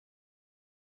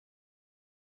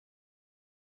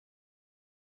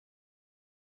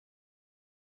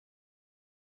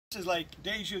This is like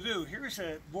deja vu. Here's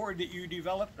a board that you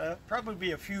developed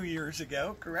probably a few years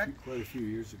ago, correct? Quite a few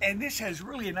years ago. And this has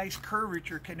really a nice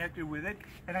curvature connected with it.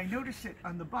 And I noticed that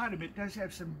on the bottom it does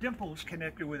have some dimples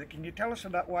connected with it. Can you tell us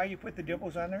about why you put the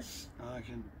dimples on there?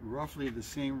 Roughly the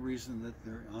same reason that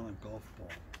they're on a golf ball.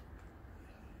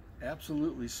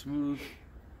 Absolutely smooth,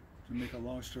 to make a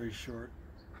long story short,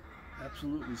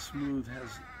 absolutely smooth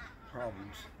has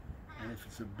problems. And if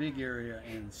it's a big area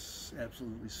and it's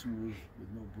absolutely smooth with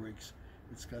no breaks,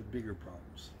 it's got bigger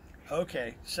problems.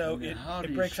 Okay, so it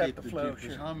breaks up the flow.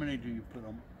 Sure. How many do you put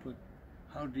on?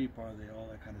 How deep are they? All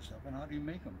that kind of stuff. And how do you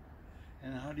make them?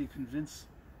 And how do you convince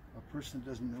a person that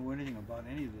doesn't know anything about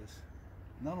any of this,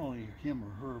 not only him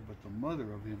or her, but the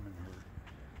mother of him and her,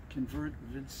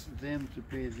 convince them to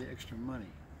pay the extra money?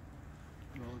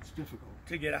 Well, it's difficult.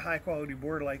 To get a high quality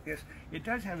board like this. It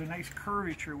does have a nice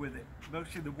curvature with it.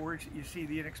 Most of the boards that you see,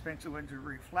 the inexpensive ones, are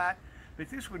very flat, but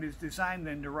this one is designed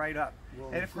then to ride up. Well,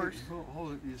 and of course,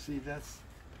 hold it. You see, that's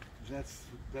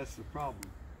the problem.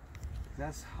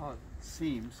 That's how it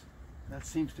seems. That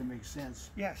seems to make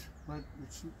sense. Yes. But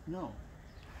it's no.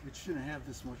 It shouldn't have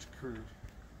this much curve.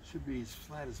 It should be as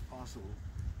flat as possible,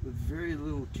 with very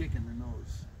little kick in the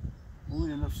nose.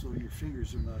 Only enough so your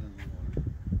fingers are not in the water.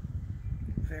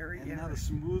 And not a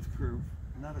smooth curve,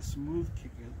 not a smooth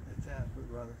kick at that, but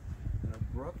rather an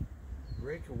abrupt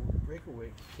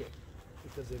breakaway kick.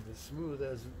 Because if it's smooth,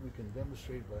 as we can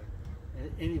demonstrate by,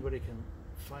 and anybody can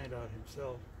find out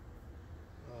himself,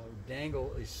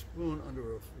 dangle a spoon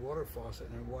under a water faucet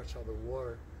and watch how the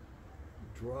water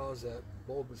draws that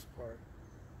bulbous part.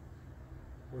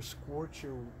 Or squirt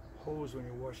your hose when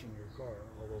you're washing your car,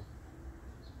 although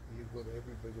you go to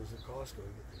everybody goes to Costco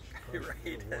to get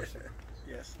their car washing.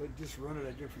 Yes. But just run it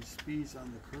at different speeds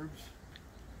on the curves,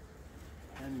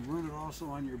 and run it also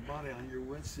on your body, on your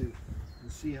wetsuit,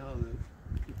 and see how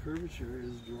the curvature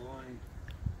is drawing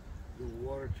the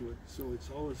water to it. So it's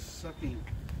always sucking,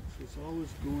 so it's always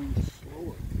going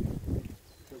slower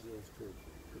because of its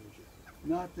curvature.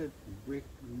 Not that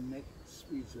breakneck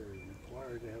speeds are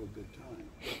required to have a good time.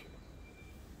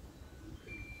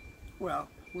 Okay. Well,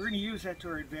 we're going to use that to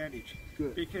our advantage.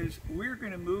 Good. Because we're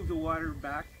going to move the water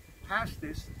back past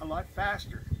this a lot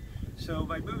faster. So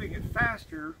by moving it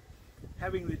faster,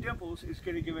 having the dimples is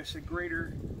going to give us a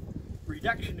greater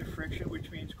reduction of friction,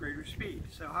 which means greater speed.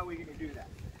 So how are we going to do that?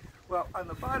 Well, on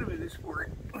the bottom of this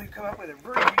board, we've come up with a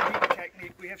very unique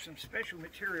technique. We have some special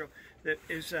material that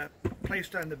is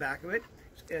placed on the back of it.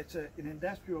 It's an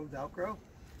industrial Velcro.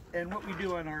 And what we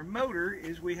do on our motor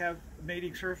is we have a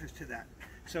mating surface to that.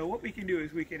 So what we can do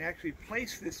is we can actually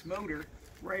place this motor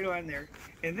right on there,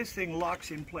 and this thing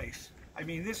locks in place. I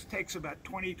mean, this takes about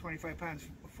 20-25 pounds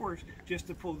of force just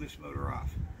to pull this motor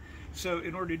off. So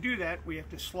in order to do that, we have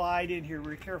to slide in here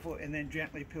very careful and then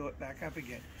gently pull it back up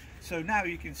again. So now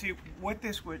you can see what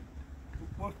this would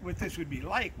be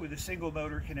like with a single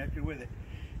motor connected with it.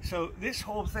 So this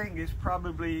whole thing is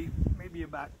probably maybe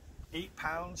about 8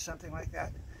 pounds, something like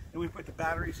that. And we put the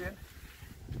batteries in.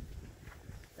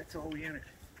 That's the whole unit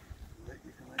that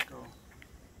you can let go.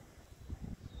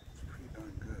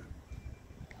 Good.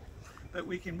 But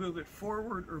we can move it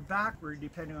forward or backward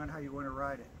depending on how you want to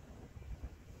ride it.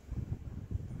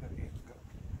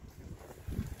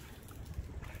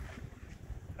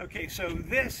 Okay, so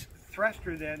this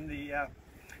thruster then, the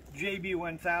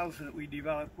JB1000 that we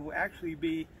developed, will actually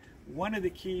be one of the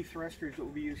key thrusters that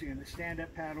we'll be using in the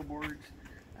stand-up paddle boards,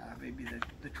 maybe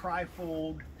the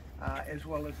tri-fold, as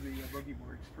well as the Boogie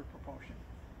boards for propulsion.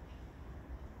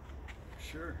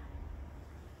 Sure.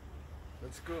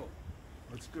 Let's go.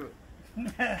 Let's do it.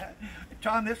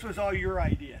 Tom, this was all your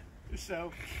idea.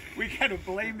 So we kind of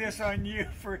blame this on you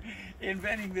for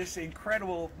inventing this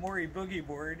incredible Morey Boogie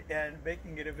board and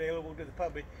making it available to the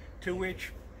public, to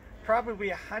which probably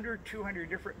 100, 200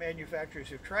 different manufacturers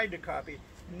have tried to copy,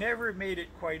 never made it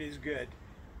quite as good.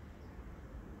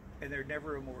 And they're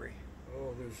never a Morey.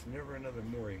 Oh, there's never another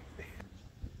Morey.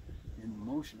 In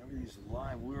motion, everything's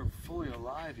alive. We're fully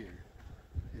alive here.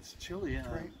 It's chilly and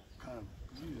I'm kind of,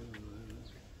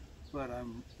 but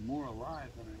I'm more alive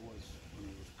than I was when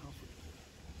I was comfortable.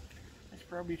 That's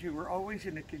probably true. We're always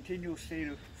in a continual state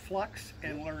of flux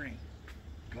and learning.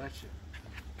 Gotcha.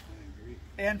 I agree.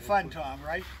 And fun, Tom,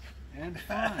 right? And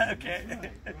fun. Okay.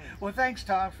 Right. Well, thanks,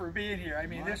 Tom, for being here. I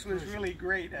mean, My this was pleasure. really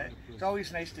great. It's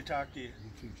always nice to talk to you.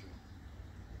 You too, Joe.